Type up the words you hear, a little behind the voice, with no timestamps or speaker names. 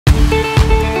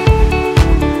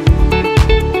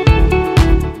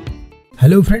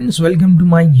Hello friends, welcome to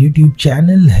my YouTube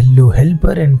channel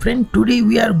HelloHelper, and friend, today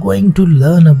we are going to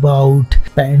learn about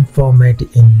pen format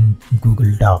in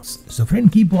Google Docs. So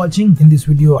friend, keep watching. In this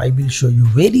video I will show you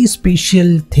very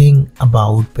special thing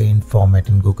about pen format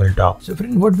in Google Docs. So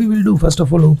friend, what we will do, first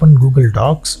of all, open Google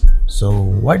Docs. So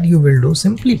what you will do,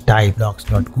 simply type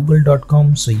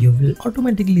docs.google.com, so you will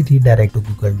automatically redirect to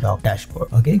Google Doc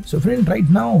dashboard. Okay, so friend, right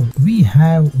now we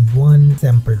have one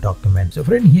sample document. So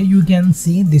friend, here you can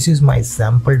see this is my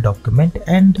sample document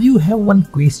and you have one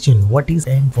question: what is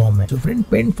pen format? So friend,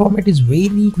 pen format is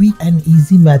very quick and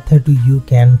easy method to you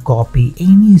can copy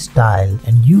any style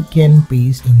and you can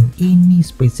paste in any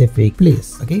specific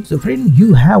place. Okay, so friend,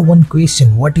 you have one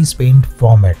question: what is pen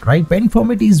format? Right, pen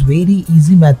format is very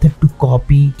easy method to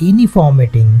copy any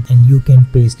formatting and you can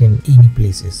paste in any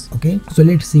places. Okay, so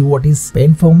let's see what is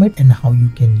pen format and how you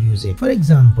can use it. For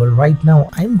example, right now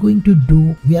we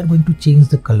are going to change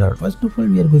the color. First of all,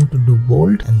 we are going to do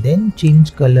bold and then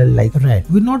change color like red.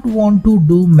 We not want to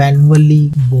do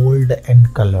manually bold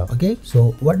and color. Okay,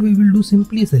 so what we will do,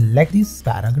 simply select this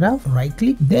paragraph, right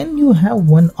click, then you have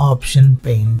one option,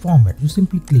 pen format. You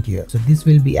simply click here, so this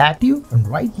will be active, and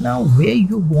right now where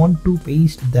you want to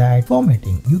paste that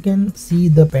formatting, you can see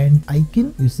the pen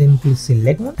icon. You simply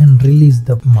select one and release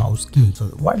the mouse key. So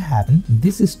what happened,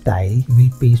 this style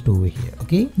will paste over here.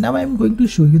 Okay, now I am going to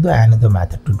show you the another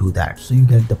method to do that, so you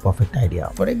get the perfect idea.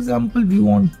 For example, we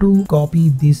want to copy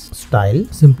this style,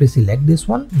 simply select this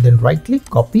one, then right click,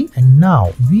 copy, and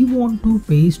now we want to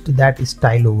paste that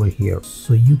style over here.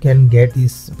 So you can get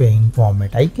this pen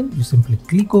format icon. You simply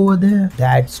click over there,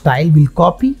 that style will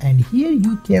copy, and here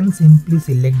you can simply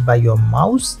select by your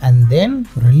mouse and then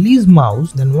release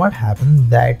mouse. Then what happened,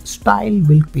 that style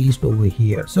will paste over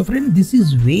here. So friend, this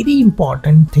is very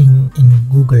important thing in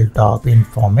Google Doc pen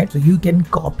format. So you can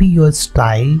copy your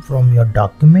style from your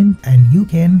document and you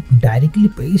can directly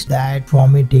paste that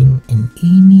formatting in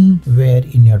anywhere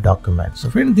in your document. So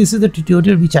friend, this is the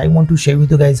tutorial which I want to share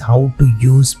with you guys, how to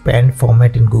use pen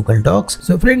format in Google Docs.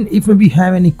 So friend, if maybe you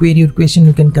have any query or question,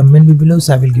 you can comment me below,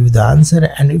 so I will give you the answer.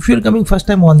 And if you're coming first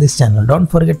time on this channel, don't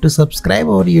forget to subscribe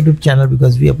our YouTube channel,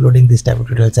 because we are uploading this type of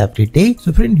tutorials every day.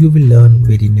 So friend, you will learn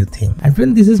very new thing. And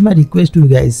friend, this is my request to you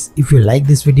guys: if you like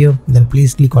this video, then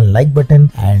please click on like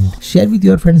button and share with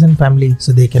your friends and family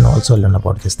so they can also learn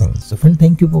about this thing. So friend,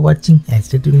 thank you for watching and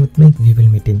stay tuned with me. We will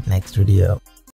meet in next video.